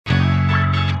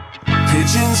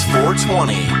Pigeons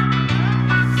 420.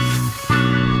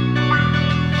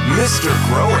 Mr.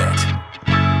 Grow It.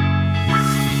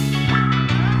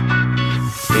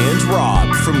 And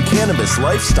Rob from Cannabis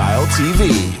Lifestyle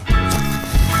TV.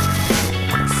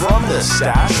 From the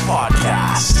Stash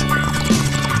Podcast.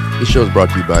 This show is brought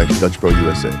to you by Dutch Pro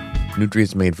USA.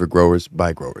 Nutrients made for growers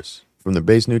by growers. From the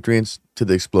base nutrients to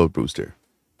the Explode Booster.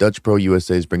 Dutch Pro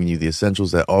USA is bringing you the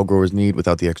essentials that all growers need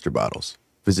without the extra bottles.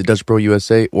 Visit Dutch Pro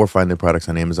USA or find their products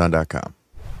on Amazon.com.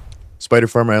 Spider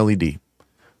Farmer LED.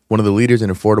 One of the leaders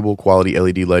in affordable quality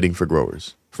LED lighting for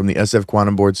growers. From the SF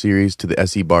Quantum Board series to the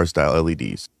SE Bar style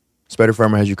LEDs. Spider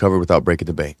Farmer has you covered without breaking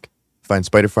the bank. Find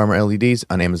Spider Farmer LEDs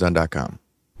on Amazon.com.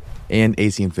 And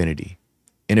AC Infinity.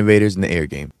 Innovators in the air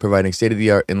game, providing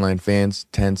state-of-the-art inline fans,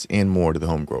 tents, and more to the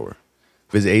home grower.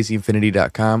 Visit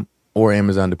ACinfinity.com or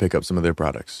Amazon to pick up some of their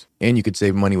products. And you could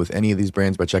save money with any of these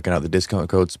brands by checking out the discount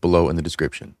codes below in the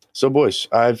description. So, boys,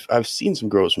 I've seen some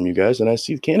grows from you guys, and I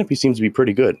see the canopy seems to be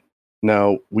pretty good.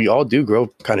 Now, we all do grow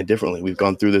kind of differently. We've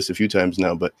gone through this a few times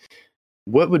now, but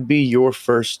what would be your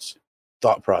first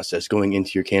thought process going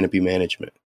into your canopy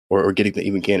management or getting the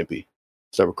even canopy?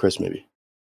 Start with Chris, maybe.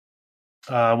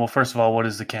 Well, first of all, what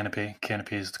is the canopy?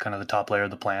 Canopy is kind of the top layer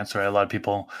of the plants, right? A lot of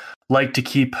people like to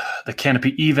keep the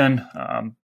canopy even.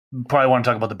 Probably want to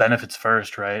talk about the benefits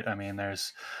first, right? I mean,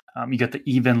 there's you get the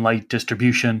even light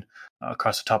distribution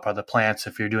across the top part of the plants.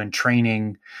 If you're doing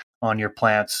training on your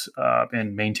plants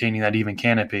and maintaining that even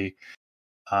canopy,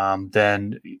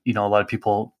 then a lot of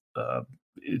people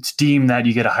it's deemed that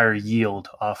you get a higher yield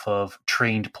off of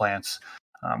trained plants.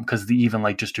 Because the even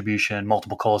light distribution,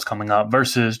 multiple colas coming up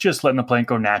versus just letting the plant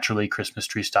go naturally, Christmas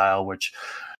tree style, which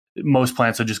most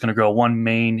plants are just going to grow one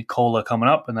main cola coming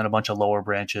up and then a bunch of lower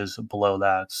branches below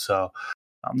that. So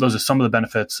those are some of the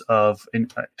benefits of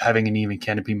having an even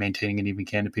canopy, maintaining an even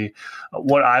canopy.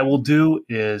 What I will do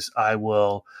is I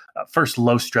will first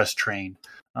low stress train.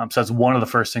 So that's one of the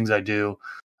first things I do.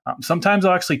 Sometimes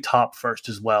I'll actually top first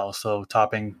as well. So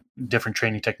topping, different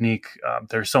training technique.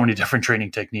 There's so many different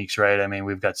training techniques, right? I mean,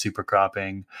 we've got super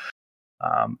cropping,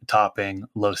 topping,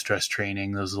 low stress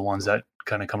training. Those are the ones that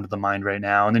kind of come to the mind right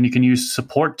now. And then you can use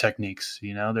support techniques.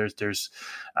 There's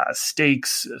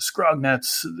stakes, scrog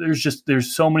nets.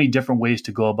 There's so many different ways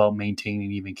to go about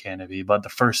maintaining even canopy. But the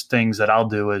first things that I'll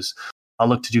do is I'll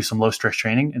look to do some low stress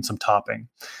training and some topping.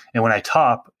 And when I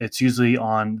top, it's usually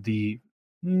on the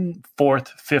fourth,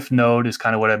 fifth node is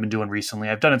kind of what I've been doing recently.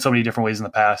 I've done it so many different ways in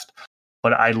the past,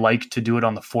 but I like to do it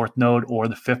on the fourth node or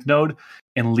the fifth node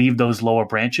and leave those lower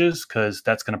branches because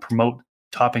that's going to promote,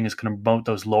 topping is going to promote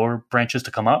those lower branches to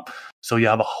come up. So you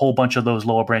have a whole bunch of those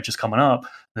lower branches coming up.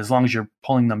 And as long as you're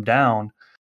pulling them down,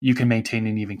 you can maintain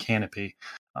an even canopy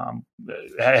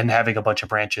and having a bunch of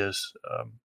branches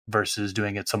versus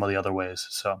doing it some of the other ways.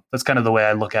 So that's kind of the way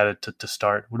I look at it to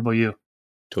start. What about you?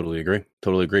 Totally agree.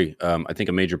 I think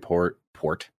a major part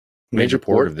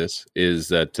of this is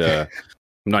that I'm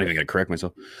not even going to correct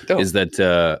myself. Is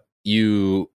that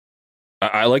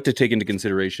I like to take into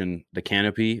consideration the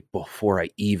canopy before I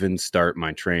even start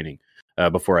my training.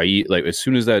 Before I eat, like as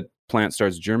soon as that plant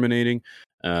starts germinating,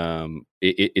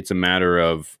 it's a matter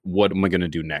of what am I going to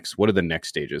do next? What are the next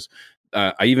stages?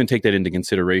 I even take that into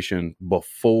consideration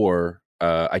before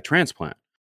I transplant.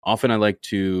 Often I like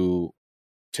to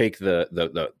take the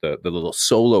little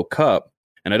solo cup,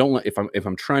 and I don't if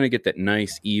I'm trying to get that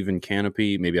nice even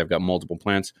canopy. Maybe I've got multiple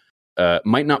plants.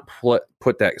 Might not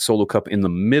put that solo cup in the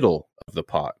middle of the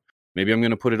pot. Maybe I'm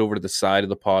going to put it over to the side of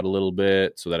the pot a little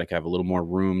bit so that I can have a little more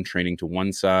room training to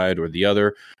one side or the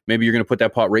other. Maybe you're going to put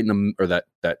that pot right in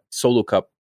that solo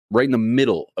cup right in the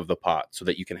middle of the pot so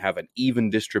that you can have an even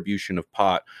distribution of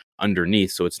pot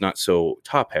underneath so it's not so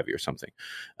top heavy or something.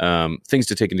 Things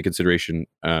to take into consideration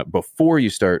before you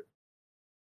start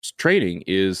training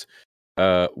is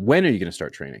when are you going to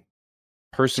start training?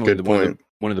 Personally,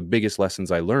 one of the biggest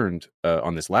lessons I learned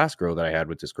on this last grow that I had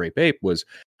with this grape ape was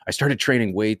I started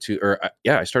training way too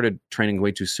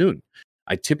soon.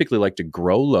 I typically like to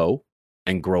grow low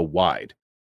and grow wide.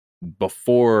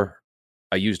 Before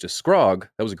I used a scrog,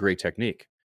 that was a great technique.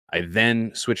 I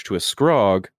then switched to a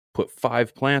scrog, put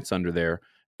 5 plants under there,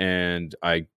 and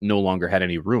I no longer had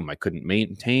any room. I couldn't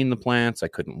maintain the plants. I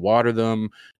couldn't water them.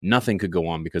 Nothing could go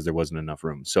on because there wasn't enough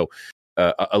room. So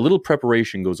a little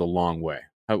preparation goes a long way.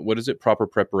 What is it? Proper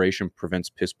preparation prevents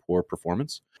piss poor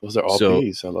performance. Those are all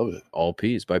P's. I love it. All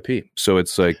P's by P. So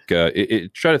it's like,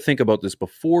 try to think about this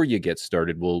before you get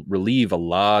started. Will relieve a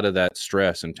lot of that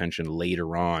stress and tension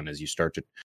later on as you start to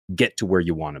get to where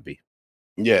you want to be.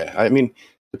 Yeah. I mean,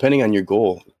 depending on your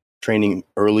goal, training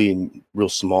early and real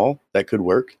small, that could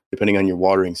work. Depending on your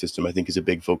watering system, I think is a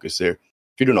big focus there. If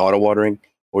you're doing auto watering,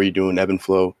 or you're doing ebb and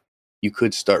flow, you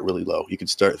could start really low. You could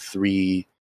start 3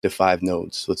 to 5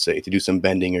 nodes, let's say, to do some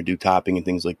bending or do topping and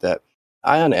things like that.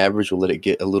 I, on average, will let it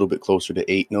get a little bit closer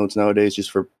to 8 nodes nowadays,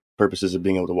 just for purposes of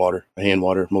being able to hand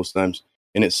water most times.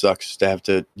 And it sucks to have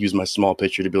to use my small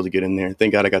pitcher to be able to get in there.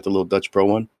 Thank God I got the little Dutch Pro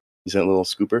one. He's that little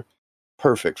scooper.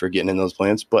 Perfect for getting in those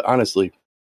plants. But honestly,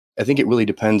 I think it really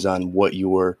depends on what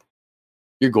your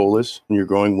goal is when you're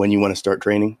growing, when you want to start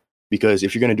training. Because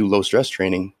if you're going to do low stress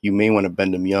training, you may want to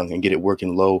bend them young and get it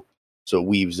working low so it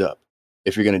weaves up.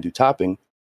 If you're going to do topping,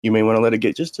 you may want to let it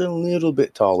get just a little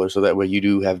bit taller so that way you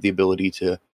do have the ability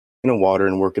to, water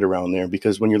and work it around there.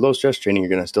 Because when you're low stress training, you're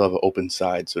going to still have an open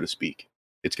side, so to speak.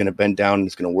 It's going to bend down and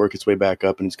it's going to work its way back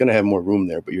up and it's going to have more room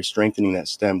there, but you're strengthening that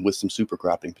stem with some super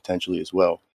cropping potentially as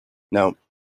well. Now,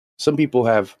 some people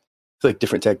have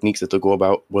different techniques that they'll go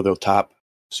about where they'll top,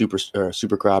 super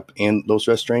crop, and low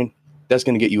stress strain. That's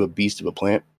going to get you a beast of a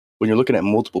plant. When you're looking at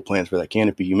multiple plants for that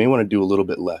canopy, you may want to do a little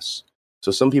bit less.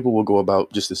 So some people will go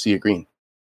about just the sea of green.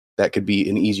 That could be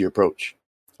an easier approach.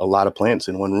 A lot of plants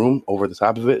in one room, over the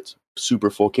top of it,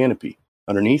 super full canopy.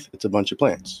 Underneath, it's a bunch of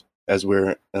plants. As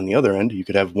where on the other end, you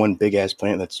could have one big ass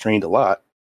plant that's trained a lot,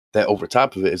 that over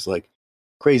top of it is like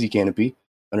crazy canopy.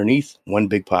 Underneath, one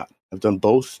big pot. I've done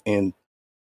both, and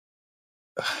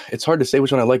it's hard to say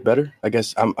which one I like better. I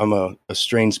guess I'm a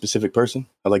strain specific person.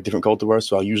 I like different cultivars,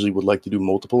 so I usually would like to do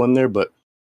multiple in there, but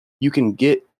you can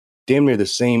get damn near the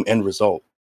same end result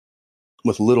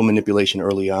with little manipulation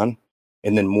early on,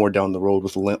 and then more down the road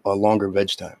with a longer veg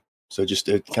time. So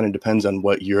it kind of depends on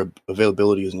what your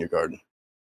availability is in your garden.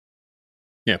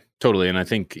 Yeah, totally. And I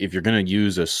think if you're going to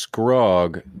use a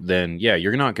scrog, then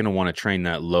you're not going to want to train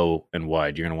that low and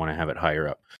wide. You're going to want to have it higher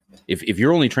up. If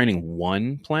you're only training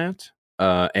one plant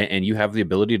and you have the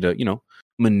ability to,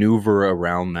 maneuver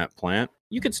around that plant,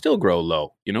 you could still grow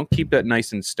low, keep that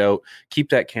nice and stout, keep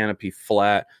that canopy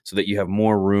flat so that you have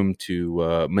more room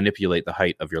to manipulate the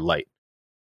height of your light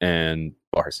and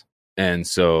bars. And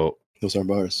so those are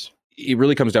bars. It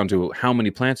really comes down to how many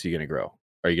plants are you going to grow?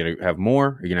 Are you going to have more?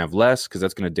 Are you going to have less? Because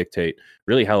that's going to dictate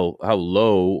really how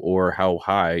low or how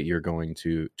high you're going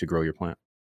to grow your plant.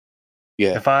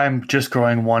 Yeah. If I'm just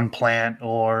growing one plant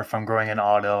or if I'm growing an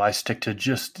auto, I stick to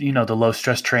just, the low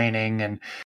stress training. And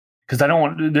because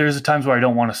there's times where I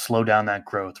don't want to slow down that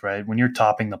growth, right? When you're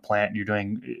topping the plant,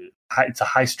 it's a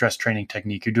high stress training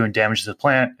technique. You're doing damage to the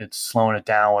plant. It's slowing it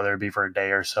down, whether it be for a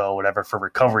day or so, whatever, for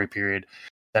recovery period.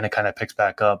 Then it kind of picks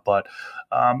back up. But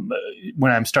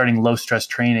when I'm starting low stress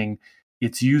training,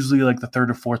 it's usually like the third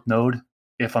or fourth node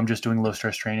if I'm just doing low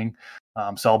stress training.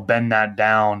 So I'll bend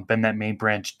that main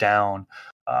branch down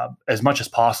as much as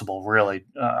possible, really.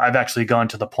 I've actually gone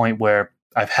to the point where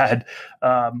I've had,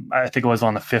 I think it was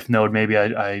on the 5th node, maybe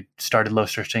I started low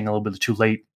stress training a little bit too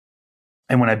late.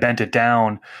 And when I bent it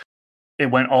down,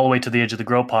 it went all the way to the edge of the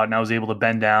grow pot, and I was able to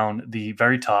bend down the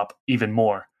very top even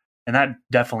more. And that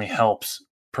definitely helps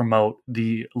promote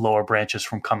the lower branches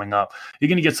from coming up. You're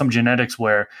going to get some genetics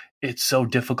where it's so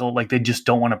difficult, like they just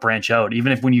don't want to branch out.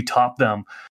 Even if when you top them,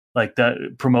 like that,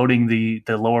 promoting the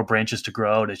lower branches to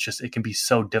grow out, it can be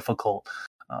so difficult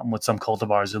with some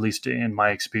cultivars, at least in my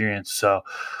experience. So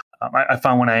I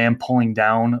found when I am pulling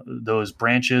down those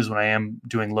branches, when I am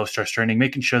doing low stress training,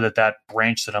 making sure that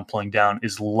branch that I'm pulling down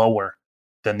is lower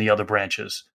than the other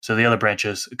branches. So the other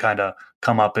branches kind of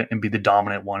come up and be the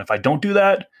dominant one. If I don't do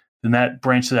that, then that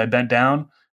branch that I bent down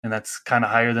and that's kind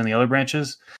of higher than the other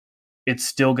branches, it's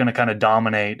still going to kind of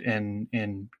dominate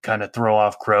and kind of throw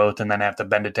off growth, and then I have to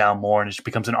bend it down more, and it just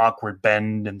becomes an awkward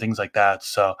bend and things like that.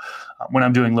 So when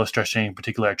I'm doing low stress training in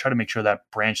particular, I try to make sure that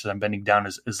branch that I'm bending down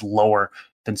is lower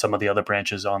than some of the other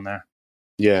branches on there.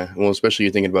 Yeah, well, especially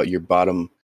you're thinking about your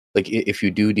bottom, like if you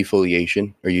do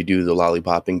defoliation or you do the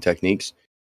lollipopping techniques,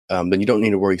 then you don't need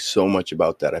to worry so much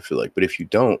about that, I feel like. But if you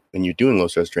don't, and you're doing low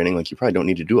stress training, like you probably don't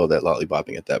need to do all that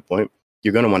lollipopping at that point.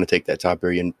 You're going to want to take that top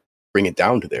area and bring it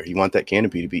down to there. You want that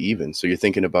canopy to be even. So you're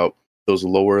thinking about those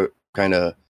lower kind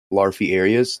of larvae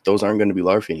areas. Those aren't going to be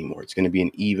larvae anymore. It's going to be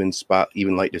an even spot,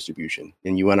 even light distribution.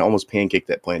 And you want to almost pancake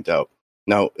that plant out.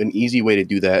 Now, an easy way to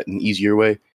do that, an easier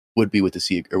way, would be with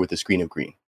the screen of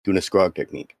green, doing a scrog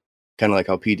technique. Kind of like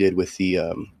how P did with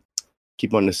the,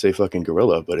 keep wanting to say fucking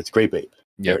gorilla, but it's grape ape.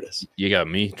 Yeah, there it is. You got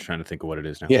me trying to think of what it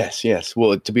is now. Yes.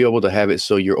 Well, to be able to have it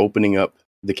so you're opening up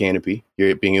the canopy,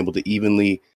 you're being able to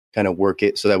evenly kind of work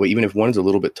it so that way, even if one's a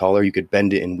little bit taller, you could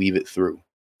bend it and weave it through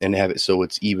and have it so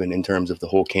it's even in terms of the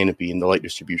whole canopy, and the light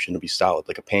distribution will be solid,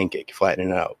 like a pancake,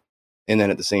 flattening it out. And then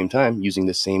at the same time, using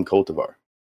the same cultivar.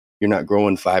 You're not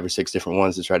growing 5 or 6 different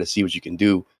ones to try to see what you can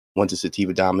do. One's a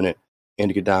sativa dominant,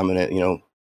 indica dominant,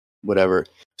 whatever.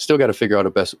 Still got to figure out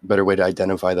a better way to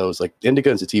identify those. Like indica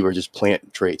and sativa are just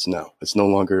plant traits now. It's no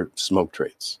longer smoke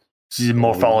traits. It's the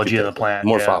morphology of the plant.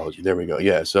 Morphology. There we go.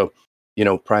 Yeah. So,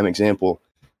 prime example,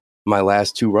 my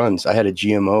last 2 runs, I had a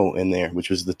GMO in there, which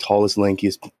was the tallest,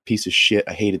 lankiest piece of shit.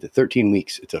 I hated it. 13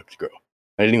 weeks it took to grow.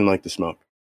 I didn't even like the smoke.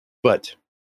 But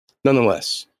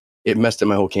nonetheless, it messed up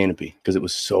my whole canopy because it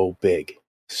was so big,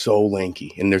 so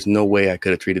lanky. And there's no way I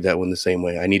could have treated that one the same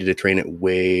way. I needed to train it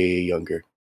way younger.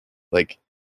 Like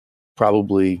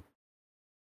probably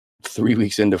 3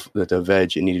 weeks into the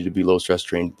veg, it needed to be low stress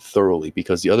trained thoroughly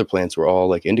because the other plants were all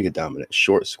like indica dominant,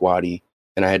 short, squatty.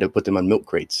 And I had to put them on milk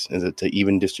crates to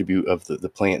even distribute of the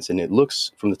plants. And it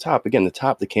looks from the top, again,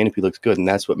 the canopy looks good, and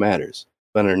that's what matters.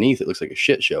 But underneath, it looks like a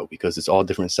shit show because it's all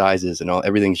different sizes and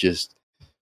everything's just,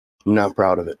 I'm not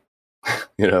proud of it.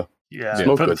 Yeah.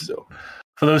 Smoke good still.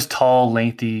 For those tall,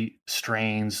 lengthy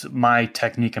strains, my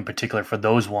technique in particular for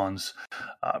those ones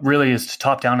really is to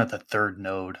top down at the third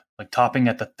node, like topping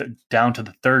at down to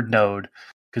the third node.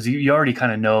 Because you already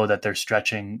kind of know that they're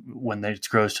stretching when it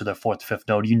grows to the 4th, 5th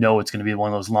node. You know it's going to be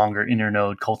one of those longer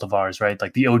internode cultivars, right?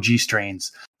 Like the OG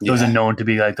strains. Those are known to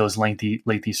be like those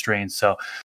lengthy strains. So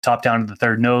top down to the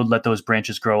third node, let those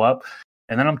branches grow up.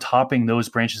 And then I'm topping those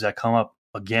branches that come up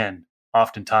again,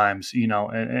 oftentimes,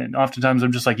 and oftentimes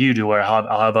I'm just like you do, where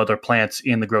I'll have other plants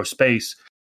in the grow space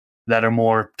that are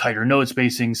more tighter node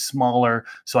spacing, smaller.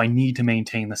 So I need to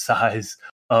maintain the size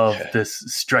of this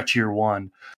stretchier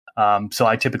one. So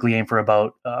I typically aim for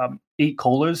about 8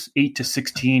 colas, 8 to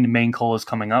 16 main colas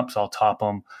coming up. So I'll top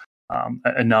them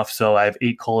enough. So I have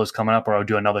 8 colas coming up, or I'll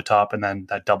do another top, and then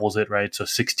that doubles it, right? So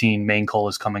 16 main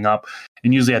colas coming up.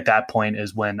 And usually at that point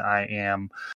is when I am,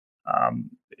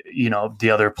 the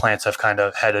other plants have kind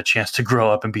of had a chance to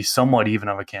grow up and be somewhat even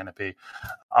of a canopy.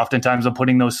 Oftentimes I'm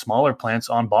putting those smaller plants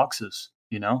on boxes,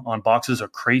 on boxes or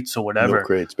crates or whatever, no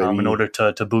crates, baby. In order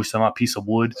to boost them up, piece of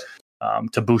wood.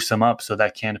 To boost them up so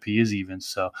that canopy is even.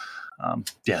 So,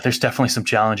 there's definitely some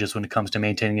challenges when it comes to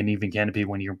maintaining an even canopy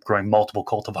when you're growing multiple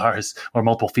cultivars or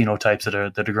multiple phenotypes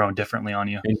that are growing differently on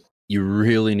you. And you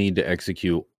really need to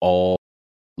execute all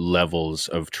levels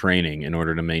of training in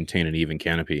order to maintain an even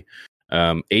canopy.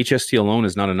 HST alone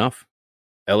is not enough.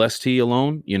 LST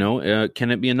alone, can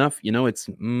it be enough? It's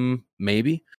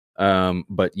maybe,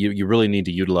 but you really need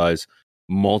to utilize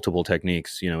multiple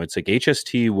techniques. It's like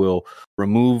HST will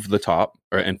remove the top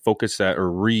and focus that,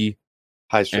 or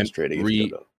high stress trading.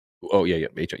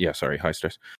 High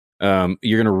stress.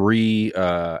 You're going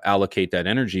to allocate that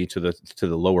energy to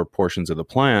the lower portions of the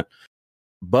plant,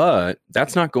 but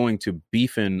that's not going to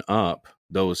beefen up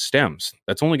those stems.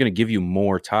 That's only going to give you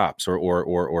more tops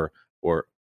or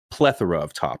plethora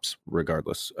of tops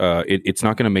regardless. It's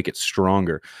not going to make it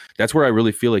stronger. That's where I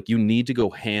really feel like you need to go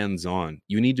hands-on.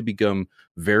 You need to become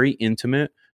very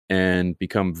intimate and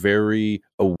become very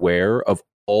aware of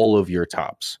all of your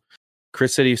tops.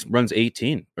 Chris said he runs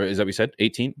 18, or is that what we said?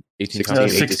 18? 16.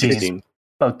 16.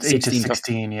 About 8 to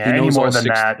 16, yeah. Any more than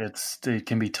that, it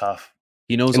can be tough.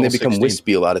 He knows, and they become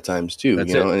wispy a lot of times too. And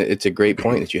it's a great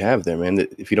point that you have there, man.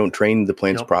 That if you don't train the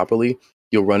plants properly,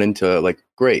 you'll run into a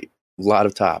lot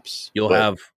of tops. You'll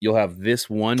have this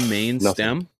one main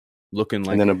stem looking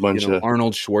like, and then a bunch of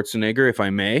Arnold Schwarzenegger, if I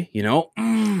may,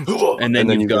 and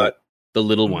then you've got the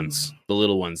little ones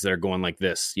that are going like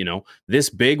this. This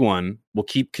big one will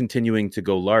keep continuing to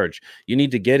go large. You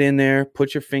need to get in there,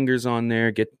 put your fingers on there,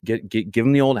 give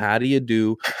them the old how do you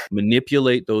do,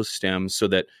 manipulate those stems so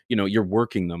that you're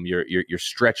working them, you're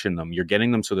stretching them, you're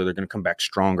getting them so that they're going to come back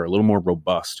stronger, a little more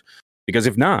robust. Because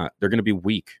if not, they're going to be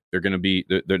weak. They're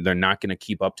not going to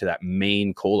keep up to that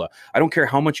main cola. I don't care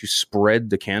how much you spread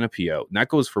the canopy out. And that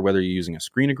goes for whether you're using a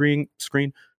screen of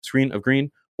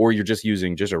green, or you're just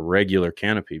using just a regular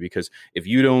canopy. Because if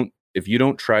you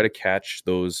don't try to catch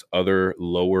those other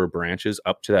lower branches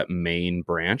up to that main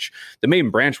branch, the main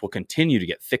branch will continue to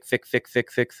get thick,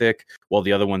 while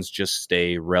the other ones just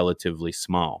stay relatively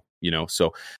small.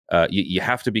 So you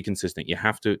have to be consistent. You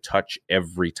have to touch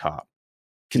every top.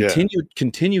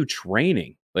 Continue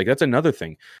training. Like that's another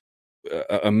thing.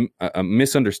 A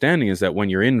misunderstanding is that when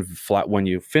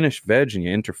you finish veg and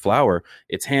you enter flower,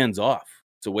 it's hands off.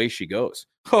 It's away she goes.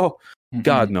 Oh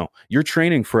God, no! You're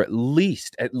training for at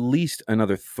least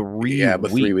another 3 weeks.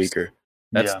 3 weeker.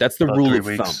 That's the rule of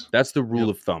thumb. That's the rule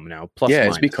of thumb now. Plus,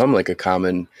 it's become like a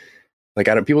common.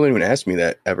 People don't even ask me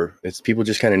that ever. It's people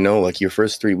just kind of know your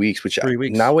first 3 weeks, which 3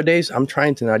 weeks. Nowadays I'm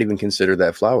trying to not even consider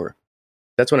that flower.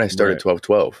 That's when I started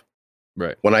 12-12.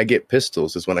 Right. When I get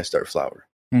pistils is when I start flower.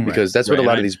 Because that's what a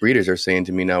lot of these breeders are saying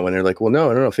to me now when they're like, well,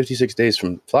 no, 56 days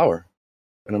from flower.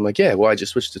 And I'm like, yeah, well, I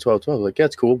just switched to 12-12. Like, yeah,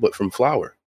 it's cool, but from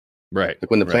flower. Right. Like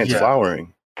when the plant's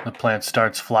flowering. The plant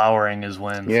starts flowering is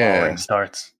when flowering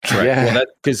starts. Right. Yeah. Well,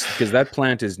 because that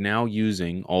plant is now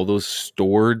using all those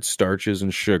stored starches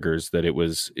and sugars that it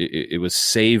was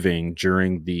saving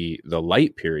during the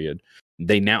light period.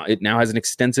 It now has an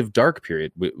extensive dark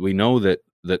period. We know that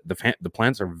the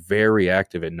plants are very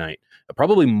active at night,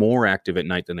 probably more active at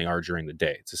night than they are during the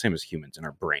day. It's the same as humans in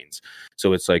our brains.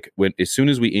 So it's like as soon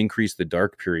as we increase the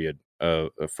dark period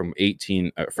from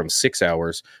 6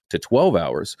 hours to 12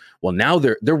 hours, well, now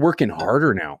they're working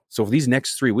harder now. So for these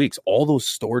next 3 weeks, all those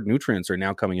stored nutrients are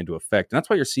now coming into effect. And that's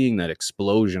why you're seeing that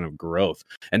explosion of growth.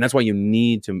 And that's why you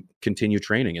need to continue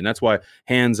training. And that's why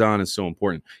hands-on is so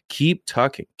important. Keep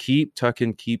tucking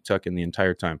the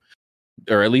entire time,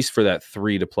 or at least for that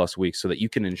 3 to plus weeks, so that you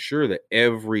can ensure that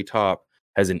every top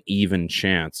has an even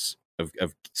chance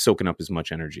of soaking up as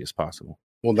much energy as possible.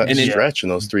 Well, that stretch in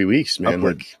those 3 weeks, man,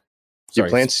 upward. Your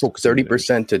plant's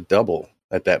 30% to double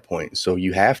at that point. So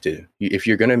you have to. If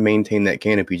you're going to maintain that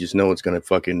canopy, just know it's going to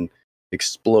fucking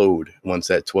explode once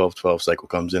that 12-12 cycle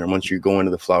comes in, or once you go into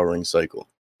the flowering cycle,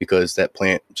 because that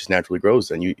plant just naturally grows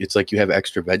then. It's like you have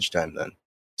extra veg time then.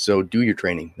 So do your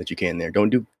training that you can there. Don't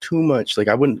do too much. Like,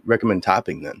 I wouldn't recommend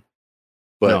topping then.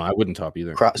 But no, I wouldn't top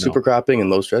either. Super cropping and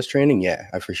low stress training, yeah,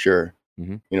 I for sure.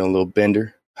 Mm-hmm. You know, a little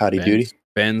bender, howdy doody.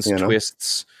 Bends,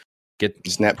 twists. Get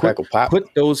snap, crackle, pop. Put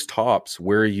those tops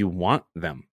where you want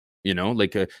them. You know,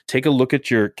 like take a look at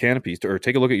your canopies, or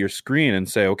take a look at your screen and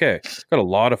say, okay, got a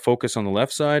lot of focus on the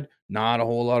left side, not a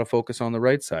whole lot of focus on the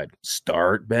right side.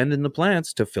 Start bending the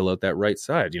plants to fill out that right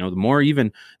side. You know, the more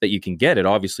even that you can get it,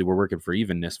 obviously we're working for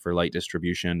evenness, for light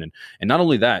distribution. And not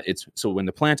only that, it's so when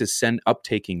the plant is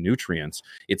uptaking nutrients,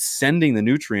 it's sending the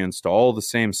nutrients to all the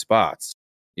same spots.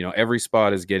 You know, every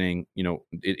spot is getting, you know,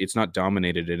 it's not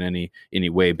dominated in any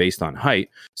way based on height.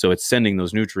 So it's sending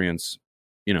those nutrients,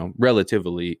 you know,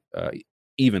 relatively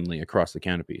evenly across the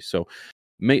canopy. So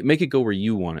make it go where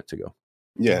you want it to go.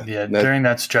 Yeah. During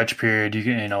that stretch period, you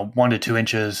can, 1 to 2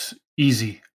 inches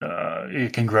easy.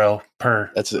 It can grow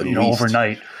per, that's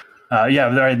overnight.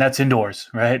 And that's indoors,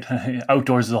 right?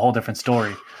 Outdoors is a whole different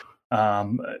story.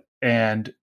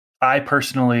 And I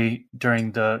personally,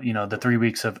 during the 3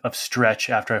 weeks of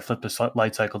stretch after I flip the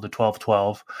light cycle to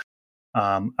 12-12,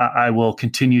 I will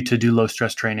continue to do low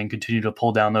stress training, continue to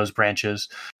pull down those branches.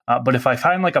 But if I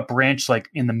find like a branch like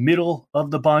in the middle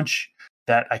of the bunch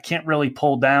that I can't really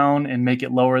pull down and make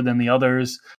it lower than the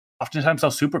others, oftentimes I'll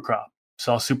super crop.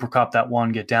 So I'll super crop that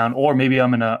one, get down, or maybe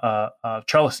I'm in a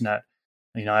trellis net.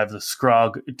 I have the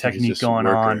scrog technique going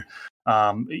on.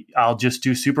 I'll just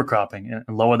do super cropping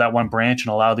and lower that one branch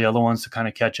and allow the other ones to kind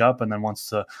of catch up. And then once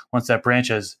that branch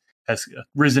has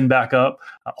risen back up,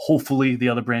 hopefully the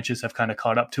other branches have kind of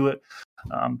caught up to it.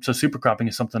 So super cropping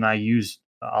is something I use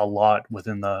a lot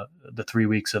within the 3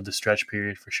 weeks of the stretch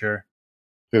period for sure.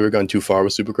 Have you ever gone too far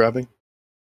with super cropping?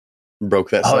 Broke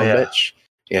that son of a bitch?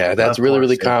 Yeah, that's really,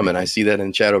 really common. I see that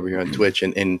in chat over here on Twitch.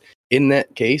 And in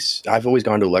that case, I've always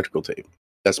gone to electrical tape.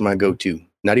 That's my go-to.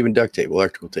 Not even duct tape,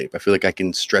 electrical tape. I feel like I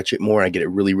can stretch it more. I get it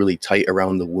really, really tight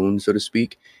around the wound, so to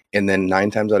speak. And then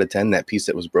 9 times out of 10, that piece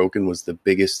that was broken was the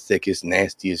biggest, thickest,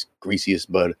 nastiest,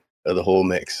 greasiest bud of the whole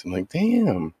mix. I'm like,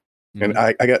 damn. Mm-hmm. And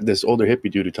I got this older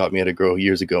hippie dude who taught me how to grow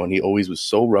years ago, and he always was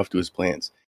so rough to his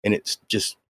plants. And it's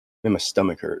just made my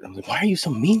stomach hurt. I'm like, why are you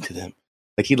so mean to them?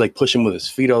 Like, he'd like push him with his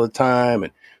feet all the time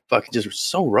and fucking just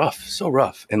so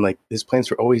rough. And like his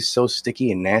plants were always so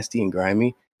sticky and nasty and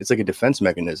grimy. It's like a defense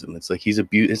mechanism. It's like he's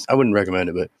abused. I wouldn't recommend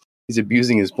it, but he's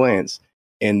abusing his plants.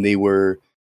 And they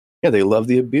love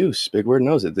the abuse. Big Word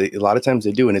knows it. A lot of times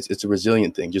they do, and it's a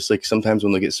resilient thing. Just like sometimes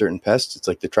when they get certain pests, it's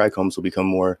like the trichomes will become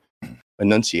more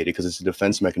enunciated because it's a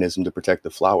defense mechanism to protect the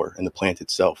flower and the plant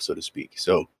itself, so to speak.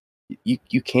 So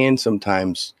you can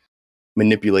sometimes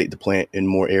manipulate the plant in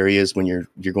more areas when you're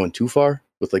going too far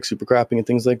with like super cropping and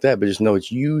things like that. But just know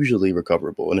it's usually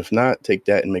recoverable. And if not, take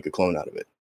that and make a clone out of it.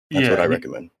 That's what I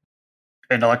recommend.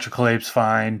 And electrical tape's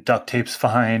fine. Duct tape's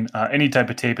fine. Any type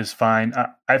of tape is fine.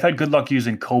 I've had good luck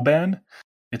using Coban.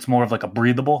 It's more of like a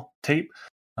breathable tape.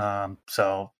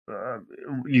 So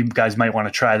you guys might want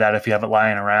to try that if you have it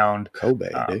lying around.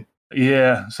 Coban,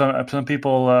 yeah. Some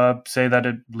people say that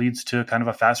it leads to kind of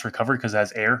a fast recovery because it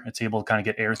has air. It's able to kind of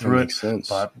get air through it. Makes sense.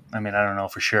 But I mean, I don't know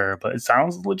for sure, but it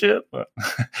sounds legit. But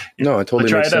no, it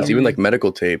totally makes sense. Even like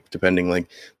medical tape, depending, like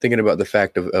thinking about the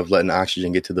fact of letting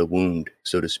oxygen get to the wound,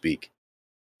 so to speak.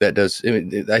 That does.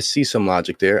 I see some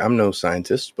logic there. I'm no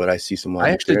scientist, but I see some logic.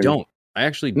 I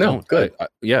actually don't. Good.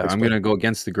 I'm going to go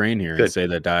against the grain here and say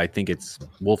that I think it's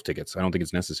wolf tickets. I don't think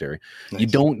it's necessary. Nice. You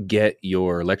don't get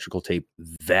your electrical tape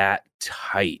that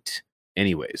tight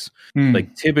anyways.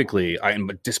 Like typically,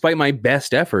 despite my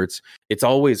best efforts, it's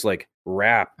always like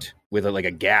wrapped with like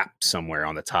a gap somewhere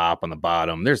on the top, on the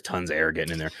bottom. There's tons of air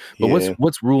getting in there. But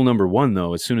what's rule number one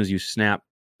though? As soon as you snap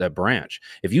that branch,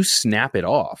 if you snap it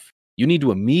off, you need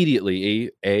to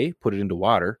immediately A, put it into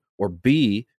water, or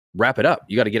B, wrap it up.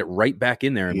 You got to get it right back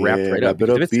in there and wrapped right up.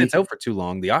 Because if it sits out for too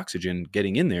long, the oxygen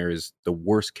getting in there is the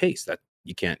worst case. That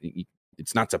you can't.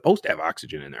 It's not supposed to have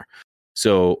oxygen in there.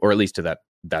 So, or at least to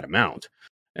that amount.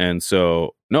 And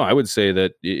so, no, I would say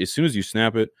that as soon as you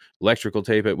snap it, electrical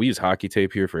tape it. We use hockey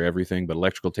tape here for everything, but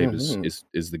electrical tape is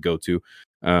the go-to.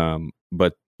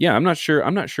 But yeah, I'm not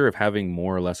sure if having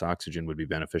more or less oxygen would be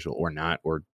beneficial or not,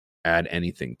 or add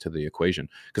anything to the equation,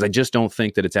 because I just don't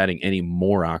think that it's adding any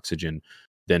more oxygen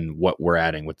than what we're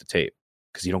adding with the tape,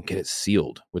 because you don't get it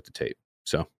sealed with the tape.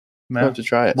 So I'll have to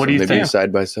try it. What do you think?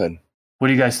 Side by side. What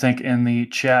do you guys think in the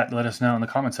chat? Let us know in the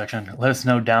comment section. Let us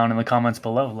know down in the comments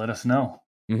below. Let us know.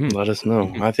 Let us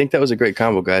know. I think that was a great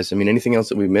combo, guys. I mean, anything else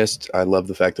that we missed, I love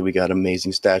the fact that we got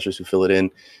amazing stashers who fill it in. A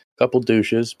couple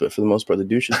douches, but for the most part, the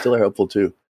douches still are helpful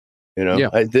too. You know,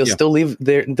 they'll still leave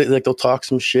there. They'll talk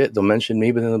some shit. They'll mention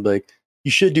me, but then they'll be like,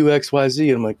 "You should do X, Y, Z."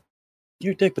 And I'm like,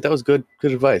 "You're a dick," but that was good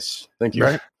advice. Thank you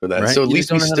for that. Right. So at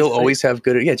least we still always have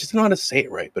good. Yeah, just don't know how to say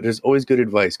it right, but there's always good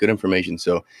advice, good information.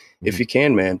 So if you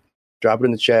can, man, drop it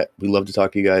in the chat. We love to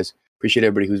talk to you guys. Appreciate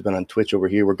everybody who's been on Twitch over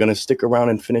here. We're gonna stick around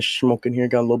and finish smoking here.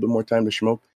 Got a little bit more time to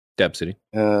smoke. Deb City.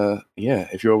 Yeah.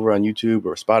 If you're over on YouTube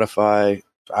or Spotify,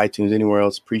 iTunes, anywhere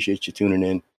else, appreciate you tuning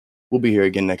in. We'll be here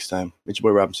again next time. It's your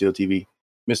boy Rob from CLTV,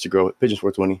 Mr. Grow It, Pigeons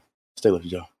 420. Stay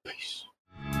lifted, y'all. Peace.